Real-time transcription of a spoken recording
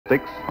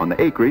statistics on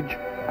the acreage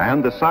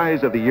and the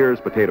size of the year's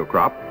potato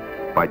crop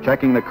by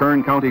checking the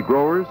Kern County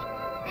growers,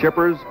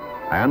 shippers,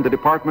 and the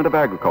Department of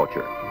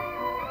Agriculture.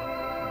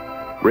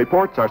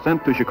 Reports are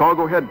sent to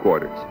Chicago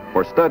headquarters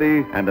for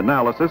study and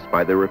analysis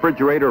by the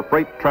refrigerator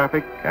freight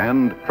traffic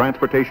and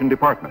transportation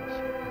departments.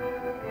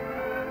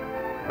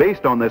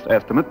 Based on this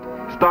estimate,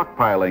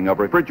 stockpiling of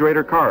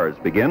refrigerator cars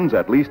begins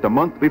at least a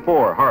month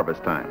before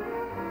harvest time.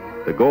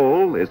 The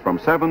goal is from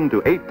 7,000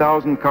 to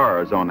 8,000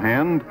 cars on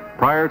hand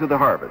prior to the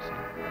harvest.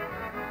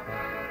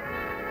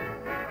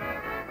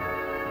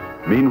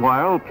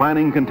 Meanwhile,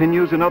 planning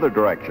continues in other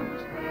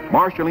directions,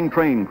 marshaling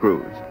train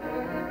crews,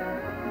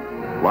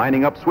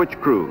 lining up switch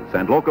crews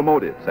and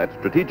locomotives at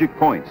strategic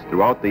points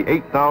throughout the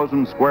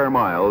 8,000 square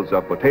miles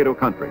of potato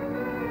country.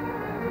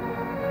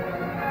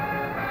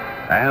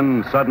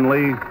 And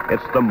suddenly,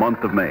 it's the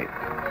month of May,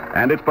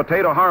 and it's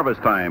potato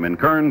harvest time in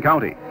Kern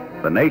County,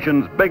 the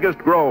nation's biggest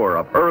grower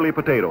of early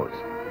potatoes,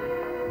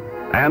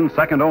 and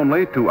second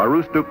only to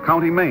Aroostook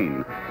County,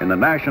 Maine, in the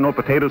National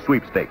Potato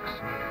Sweepstakes.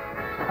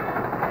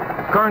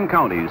 Kern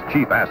County's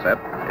chief asset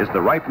is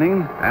the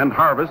ripening and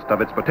harvest of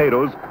its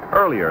potatoes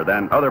earlier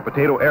than other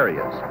potato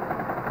areas.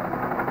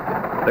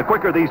 The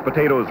quicker these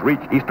potatoes reach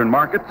eastern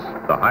markets,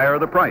 the higher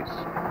the price.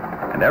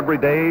 And every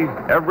day,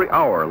 every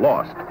hour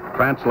lost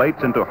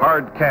translates into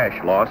hard cash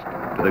lost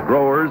to the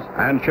growers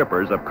and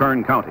shippers of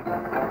Kern County.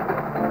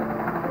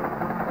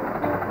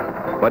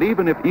 But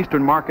even if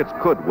eastern markets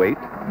could wait,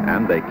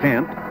 and they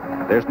can't,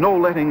 there's no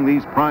letting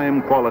these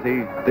prime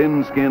quality,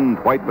 thin-skinned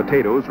white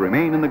potatoes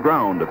remain in the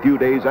ground a few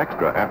days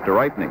extra after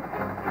ripening.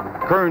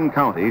 Kern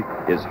County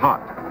is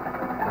hot.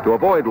 To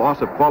avoid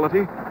loss of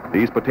quality,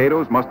 these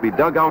potatoes must be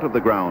dug out of the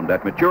ground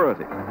at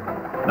maturity.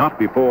 Not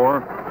before,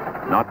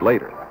 not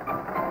later.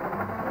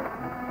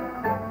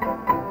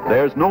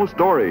 There's no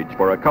storage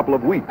for a couple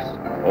of weeks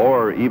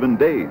or even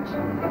days.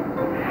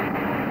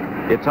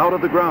 It's out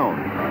of the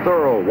ground,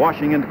 thorough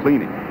washing and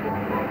cleaning,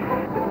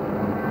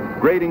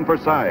 grading for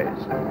size,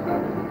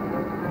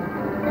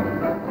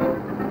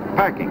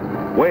 packing,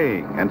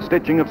 weighing, and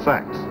stitching of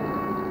sacks,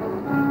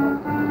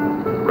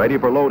 ready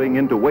for loading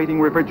into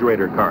waiting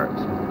refrigerator cars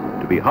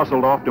to be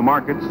hustled off to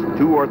markets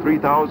 2,000 or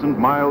 3,000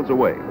 miles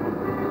away.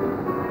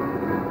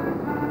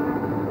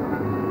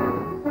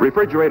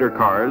 Refrigerator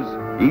cars,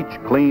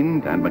 each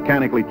cleaned and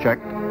mechanically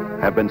checked,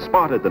 have been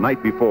spotted the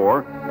night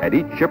before at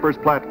each shipper's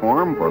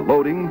platform for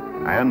loading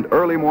and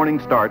early morning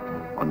start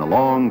on the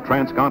long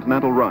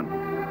transcontinental run.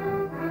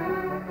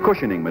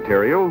 Cushioning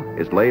material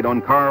is laid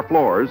on car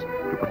floors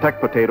to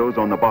protect potatoes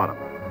on the bottom.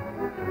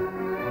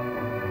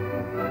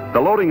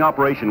 The loading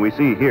operation we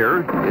see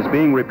here is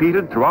being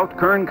repeated throughout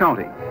Kern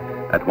County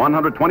at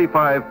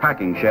 125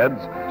 packing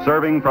sheds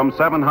serving from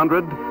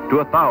 700 to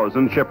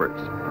 1,000 shippers.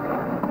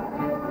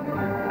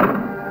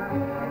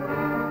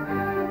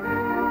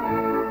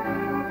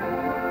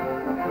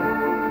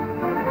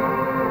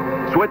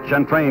 Switch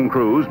and train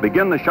crews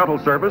begin the shuttle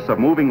service of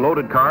moving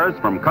loaded cars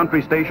from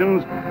country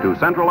stations to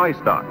central ice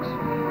docks.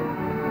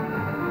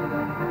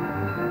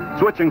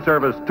 Switching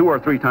service 2 or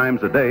 3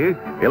 times a day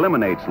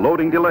eliminates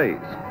loading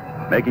delays,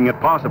 making it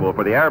possible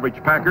for the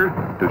average packer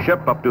to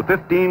ship up to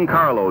 15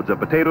 carloads of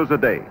potatoes a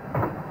day.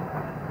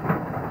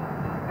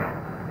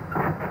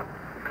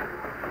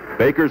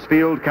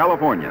 Bakersfield,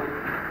 California,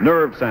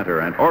 nerve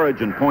center and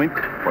origin point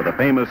for the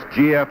famous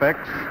GFX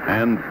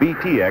and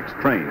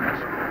BTX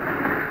trains.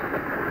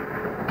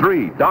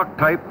 3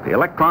 dock-type,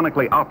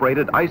 electronically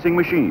operated icing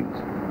machines,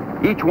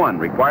 each one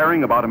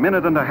requiring about 1.5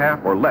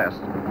 minutes or less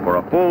for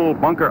a full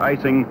bunker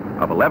icing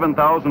of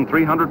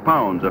 11,300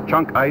 pounds of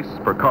chunk ice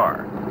per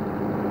car.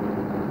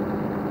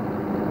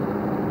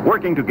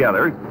 Working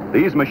together,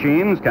 these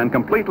machines can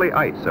completely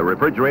ice a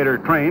refrigerator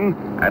train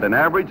at an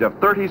average of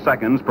 30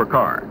 seconds per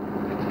car.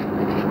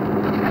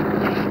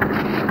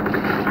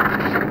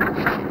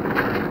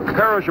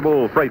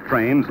 Perishable freight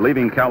trains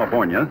leaving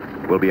California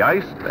will be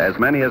iced as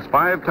many as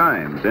 5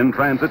 times in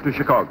transit to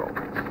Chicago.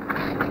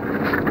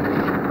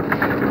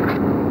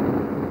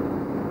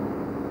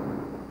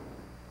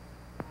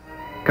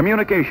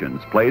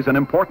 Communications plays an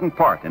important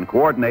part in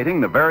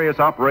coordinating the various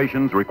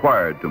operations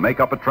required to make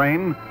up a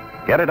train,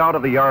 get it out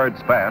of the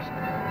yards fast,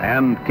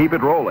 and keep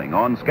it rolling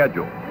on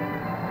schedule.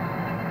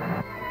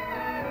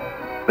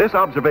 This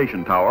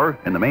observation tower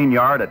in the main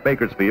yard at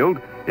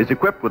Bakersfield is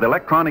equipped with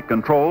electronic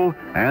control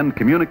and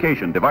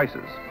communication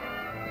devices.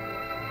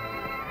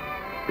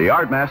 The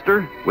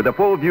yardmaster, with a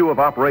full view of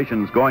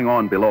operations going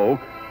on below,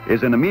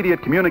 is in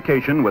immediate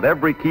communication with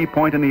every key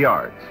point in the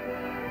yards.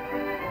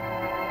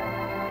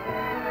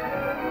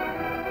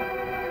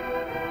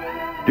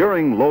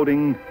 During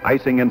loading,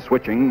 icing, and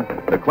switching,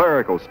 the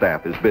clerical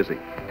staff is busy,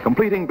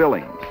 completing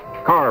billings,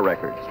 car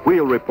records,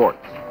 wheel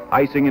reports,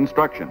 icing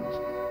instructions.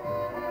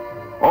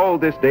 All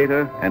this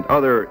data and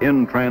other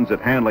in-transit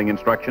handling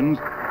instructions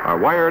are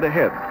wired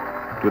ahead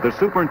to the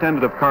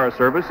superintendent of car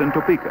service in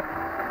Topeka,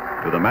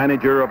 to the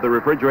manager of the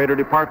refrigerator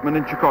department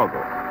in Chicago,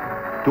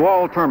 to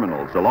all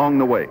terminals along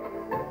the way,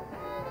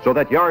 so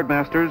that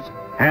yardmasters,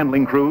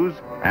 handling crews,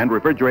 and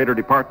refrigerator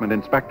department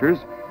inspectors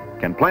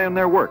can plan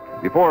their work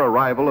before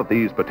arrival of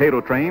these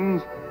potato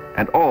trains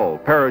and all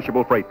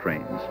perishable freight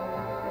trains.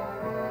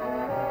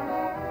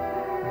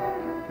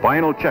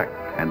 Final check,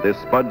 and this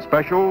Spud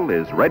Special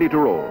is ready to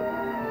roll.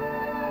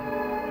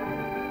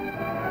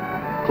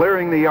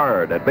 Clearing the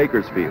yard at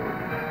Bakersfield.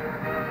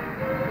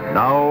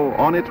 Now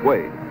on its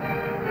way.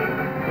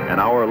 An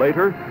hour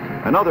later,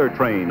 another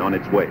train on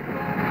its way.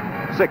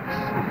 6,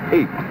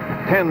 8,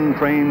 10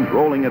 trains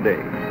rolling a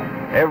day,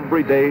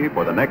 every day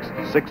for the next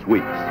 6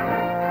 weeks.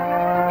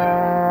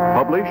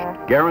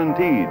 Published,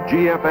 guaranteed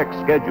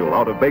GFX schedule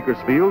out of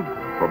Bakersfield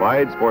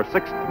provides for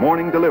 6th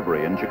morning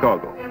delivery in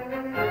Chicago.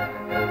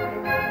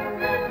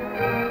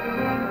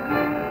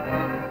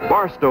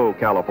 Barstow,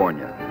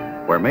 California,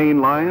 where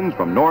main lines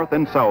from north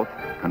and south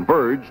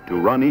converge to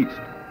run east.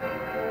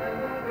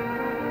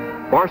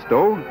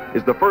 Barstow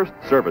is the first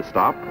service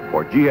stop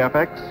for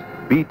GFX,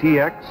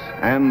 BTX,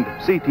 and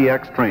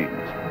CTX trains.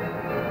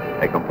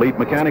 A complete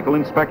mechanical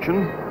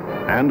inspection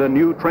and a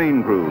new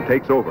train crew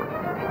takes over,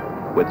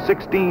 with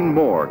 16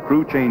 more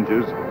crew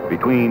changes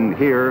between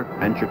here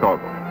and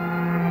Chicago.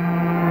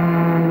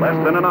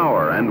 Less than an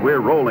hour and we're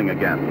rolling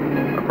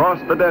again, across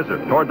the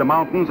desert toward the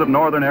mountains of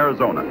northern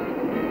Arizona.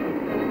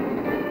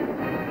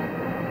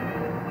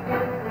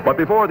 But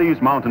before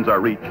these mountains are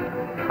reached,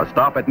 a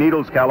stop at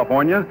Needles,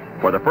 California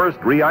for the first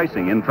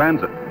re-icing in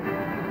transit.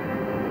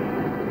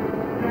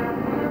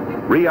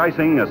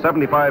 Re-icing a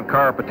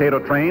 75-car potato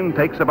train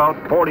takes about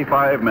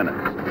 45 minutes.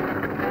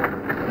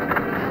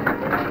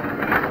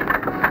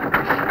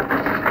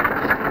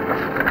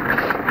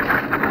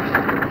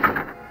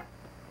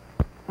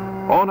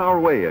 On our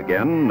way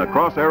again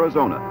across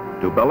Arizona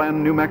to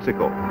Belen, New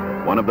Mexico,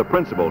 one of the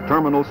principal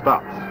terminal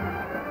stops.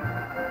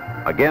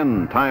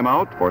 Again, time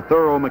out for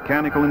thorough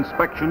mechanical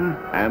inspection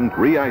and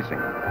re-icing.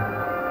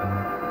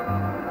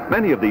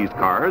 Many of these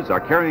cars are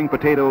carrying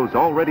potatoes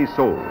already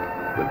sold,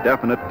 with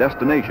definite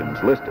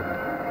destinations listed.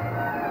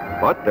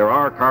 But there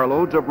are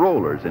carloads of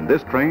rollers in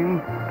this train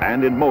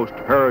and in most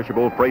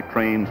perishable freight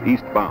trains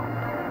eastbound.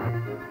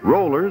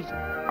 Rollers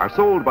are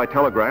sold by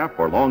telegraph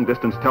or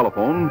long-distance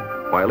telephone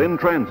while in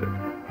transit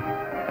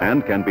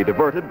and can be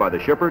diverted by the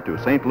shipper to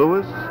St.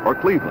 Louis or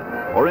Cleveland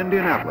or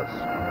Indianapolis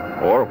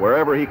or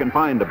wherever he can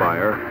find a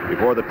buyer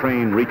before the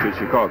train reaches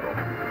Chicago.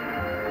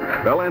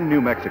 Belen, New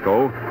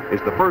Mexico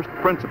is the first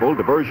principal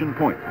diversion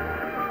point,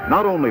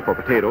 not only for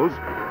potatoes,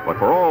 but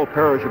for all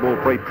perishable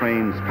freight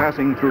trains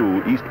passing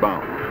through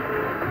eastbound.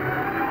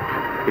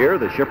 Here,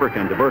 the shipper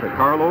can divert a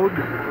carload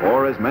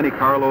or as many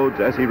carloads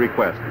as he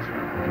requests,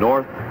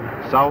 north,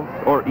 south,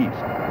 or east.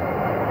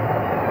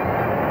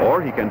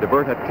 Or he can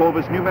divert at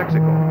Clovis, New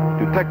Mexico,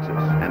 to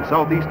Texas and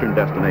southeastern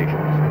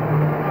destinations.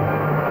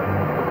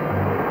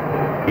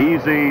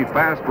 Easy,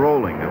 fast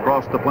rolling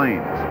across the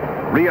plains,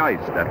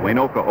 re-iced at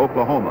Waynoka,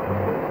 Oklahoma,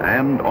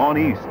 and on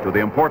east to the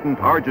important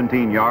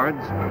Argentine yards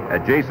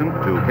adjacent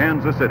to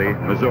Kansas City,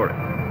 Missouri.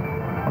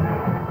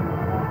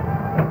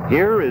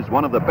 Here is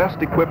one of the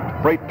best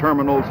equipped freight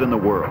terminals in the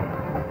world.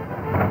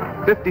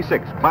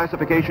 56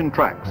 classification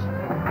tracks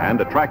and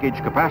a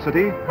trackage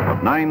capacity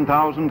of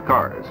 9,000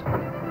 cars.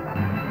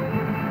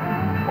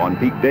 On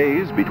peak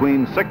days,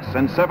 between 6,000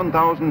 and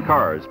 7,000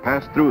 cars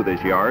pass through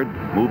this yard,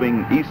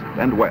 moving east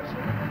and west.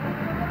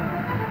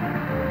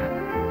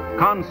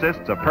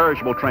 Consists of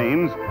perishable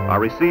trains are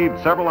received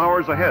several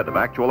hours ahead of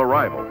actual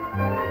arrival.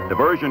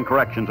 Diversion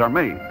corrections are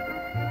made.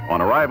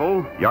 On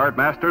arrival, yard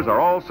masters are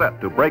all set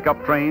to break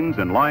up trains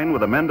in line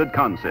with amended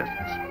consists.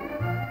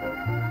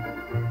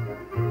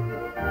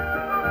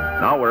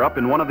 Now we're up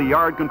in one of the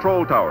yard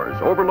control towers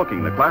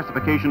overlooking the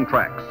classification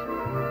tracks.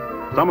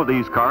 Some of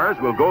these cars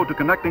will go to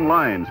connecting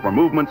lines for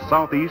movements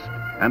southeast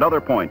and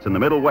other points in the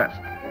Middle West,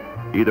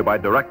 either by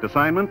direct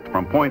assignment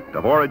from point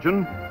of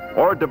origin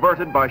or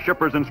diverted by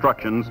shipper's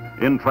instructions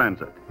in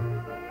transit.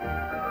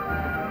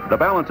 The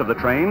balance of the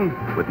train,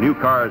 with new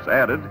cars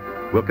added,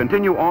 will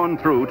continue on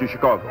through to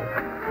Chicago.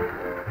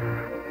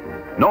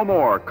 No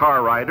more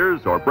car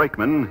riders or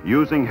brakemen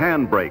using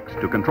hand brakes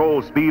to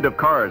control speed of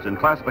cars in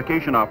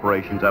classification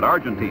operations at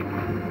Argentine.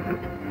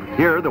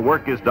 Here, the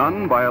work is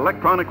done by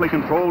electronically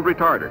controlled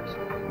retarders,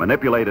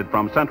 manipulated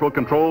from central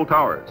control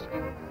towers.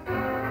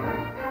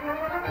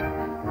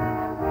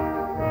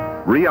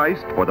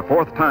 Re-iced for the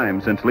 4th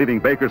time since leaving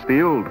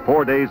Bakersfield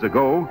 4 days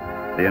ago,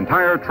 the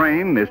entire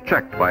train is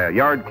checked by a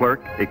yard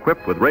clerk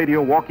equipped with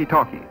radio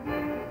walkie-talkie.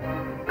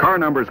 Car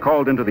numbers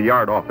called into the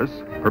yard office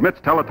permits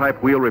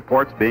teletype wheel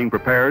reports being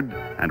prepared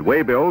and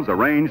waybills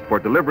arranged for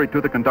delivery to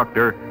the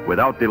conductor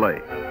without delay.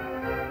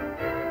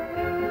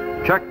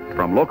 Checked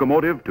from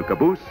locomotive to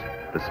caboose,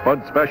 the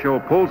Spud Special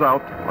pulls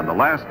out on the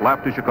last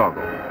lap to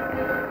Chicago.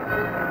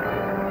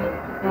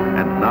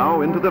 And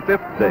now into the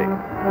 5th day,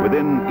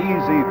 within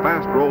easy,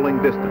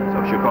 fast-rolling distance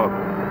of Chicago.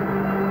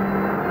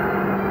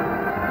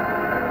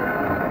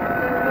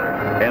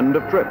 End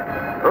of trip,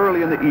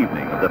 early in the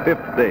evening of the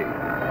 5th day.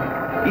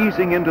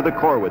 Easing into the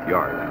Corwith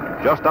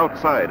yard, just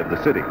outside of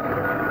the city.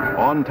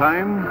 On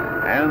time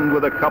and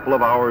with a couple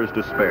of hours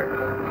to spare.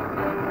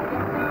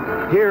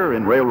 Here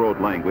in railroad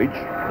language,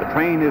 the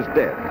train is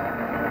dead.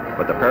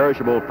 but the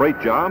perishable freight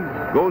job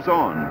goes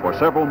on for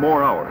several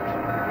more hours.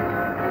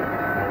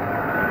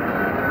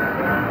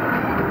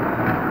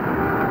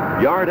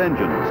 Yard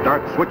engines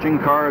start switching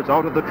cars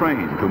out of the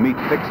train to meet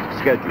fixed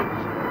schedules.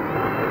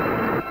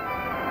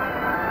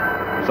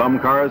 Some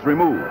cars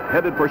removed,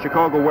 headed for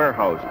Chicago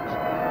warehouses.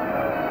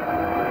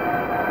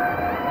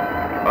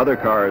 Other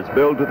cars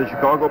billed to the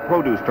Chicago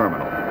produce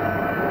terminal.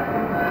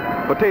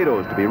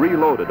 Potatoes to be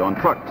reloaded on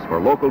trucks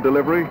for local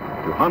delivery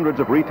to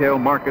hundreds of retail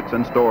markets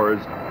and stores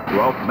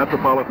throughout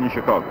metropolitan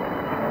Chicago.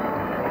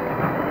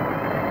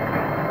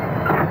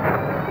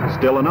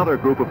 Still another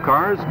group of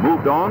cars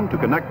moved on to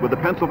connect with the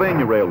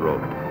Pennsylvania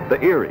Railroad,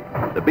 the Erie,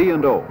 the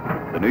B&O,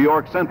 the New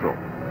York Central,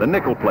 the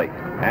Nickel Plate,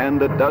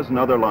 and a dozen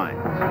other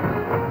lines.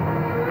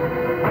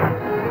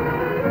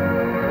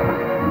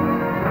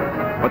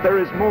 But there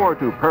is more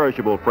to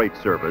perishable freight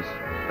service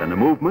than the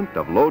movement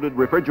of loaded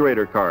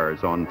refrigerator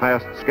cars on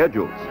fast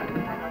schedules.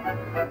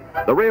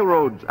 The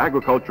railroad's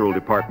agricultural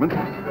department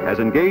has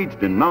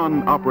engaged in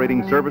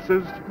non-operating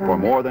services for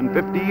more than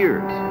 50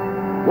 years,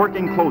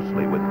 working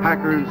closely with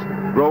packers,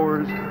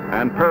 growers,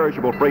 and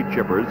perishable freight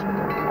shippers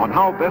on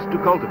how best to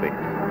cultivate,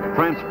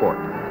 transport,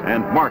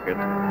 and market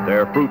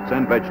their fruits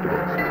and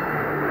vegetables.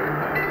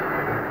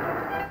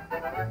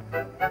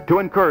 To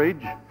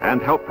encourage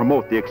and help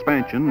promote the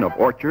expansion of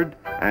orchard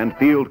and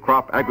field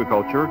crop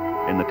agriculture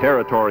in the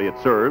territory it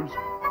serves,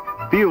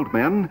 field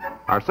men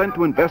are sent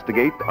to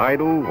investigate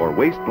idle or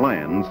waste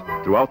lands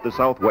throughout the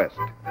Southwest.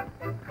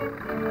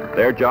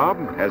 Their job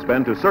has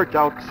been to search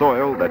out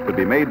soil that could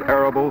be made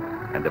arable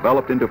and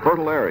developed into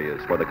fertile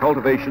areas for the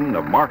cultivation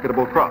of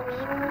marketable crops.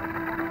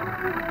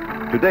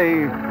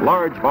 Today,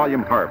 large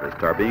volume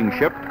harvests are being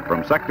shipped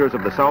from sectors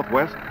of the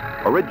Southwest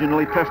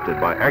originally tested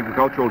by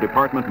agricultural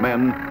department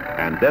men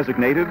and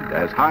designated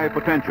as high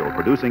potential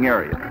producing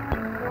area.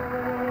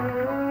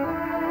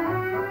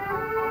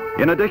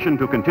 In addition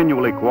to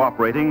continually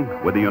cooperating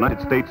with the United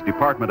States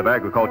Department of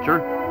Agriculture,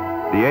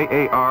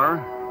 the AAR,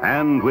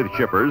 and with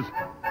shippers,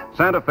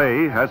 Santa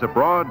Fe has a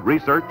broad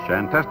research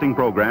and testing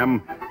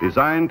program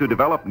designed to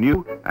develop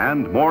new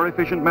and more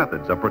efficient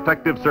methods of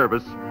protective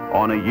service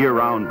on a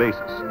year-round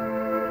basis.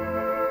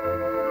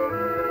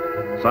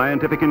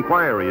 Scientific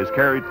inquiry is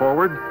carried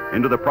forward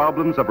into the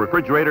problems of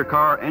refrigerator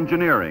car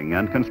engineering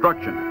and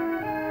construction,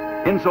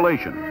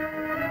 insulation,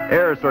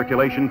 air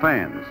circulation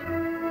fans,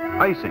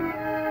 icing,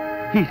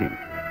 heating,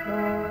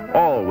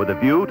 all with a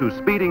view to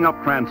speeding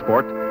up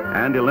transport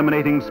and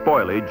eliminating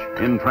spoilage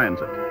in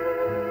transit.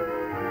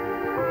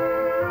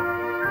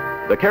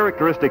 The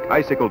characteristic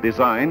icicle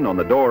design on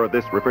the door of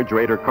this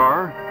refrigerator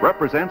car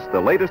represents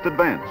the latest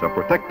advance of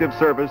protective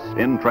service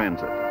in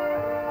transit.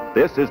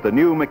 This is the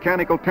new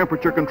mechanical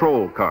temperature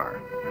control car.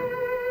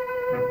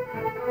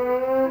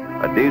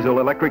 A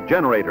diesel-electric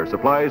generator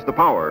supplies the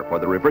power for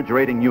the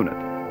refrigerating unit,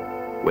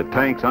 with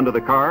tanks under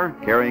the car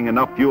carrying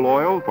enough fuel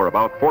oil for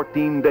about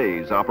 14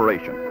 days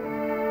operation.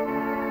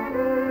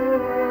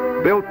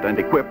 Built and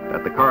equipped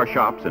at the car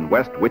shops in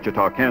West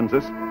Wichita,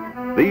 Kansas,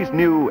 these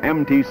new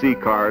MTC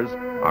cars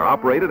are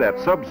operated at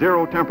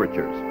sub-zero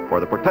temperatures for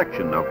the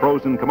protection of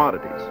frozen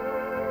commodities.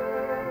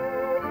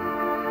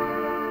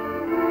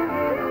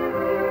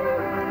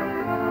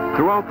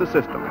 Throughout the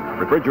system,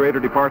 refrigerator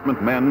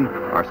department men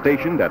are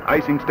stationed at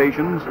icing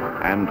stations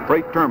and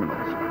freight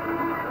terminals.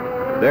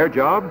 Their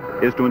job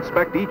is to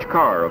inspect each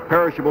car of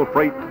perishable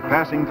freight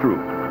passing through,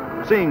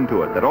 seeing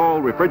to it that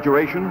all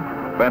refrigeration,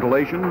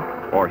 ventilation,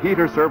 or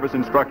heater service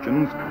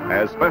instructions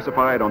as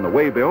specified on the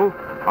waybill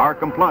are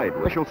complied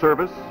with special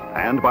service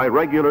and by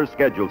regular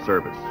scheduled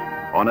service.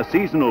 On a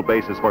seasonal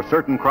basis for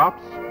certain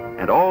crops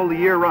and all the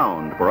year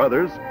round for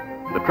others,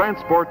 the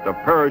transport of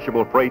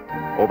perishable freight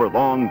over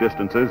long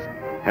distances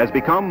has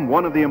become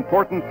one of the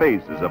important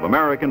phases of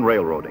American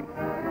railroading,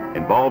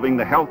 involving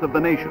the health of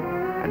the nation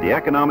and the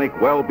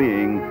economic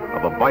well-being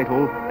of a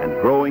vital and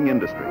growing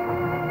industry.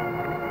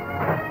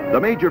 The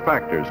major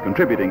factors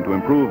contributing to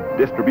improved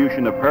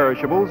distribution of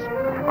perishables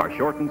are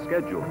shortened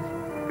schedules,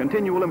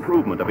 continual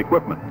improvement of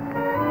equipment,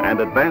 and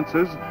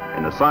advances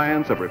in the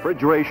science of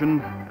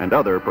refrigeration and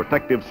other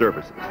protective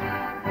services.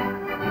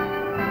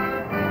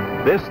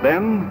 This,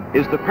 then,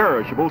 is the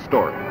perishable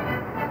story,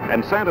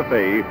 and Santa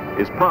Fe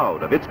is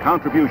proud of its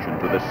contribution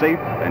to the safe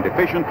and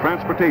efficient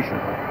transportation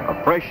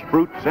of fresh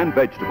fruits and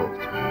vegetables,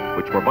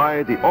 which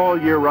provide the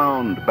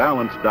all-year-round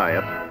balanced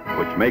diet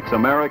which makes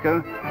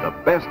America the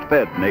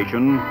best-fed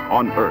nation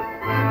on earth.